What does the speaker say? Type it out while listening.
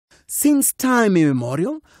Since time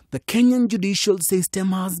immemorial, the Kenyan judicial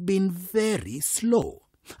system has been very slow,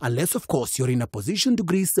 unless of course you're in a position to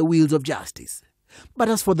grease the wheels of justice. But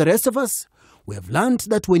as for the rest of us, we have learned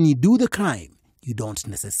that when you do the crime, you don't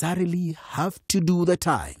necessarily have to do the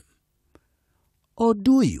time. Or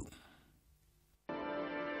do you?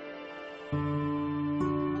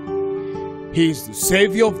 He is the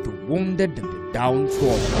savior of the wounded and the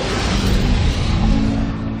downtrodden.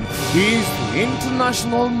 He is the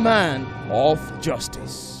international man of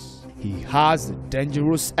justice. He has a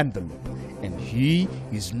dangerous envelope and he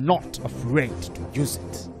is not afraid to use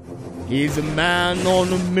it. He is a man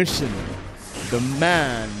on a mission, the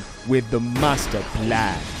man with the master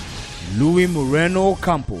plan. Luis Moreno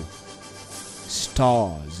Ocampo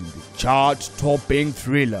stars in the chart-topping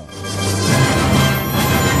thriller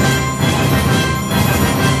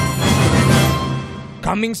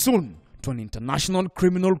coming soon to an international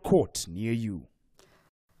criminal court near you.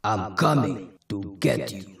 I'm coming to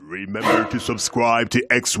get you. Remember to subscribe to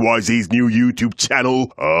XYZ's new YouTube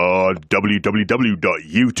channel on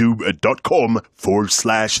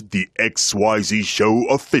www.youtube.com/The XYZ Show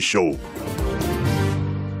Official.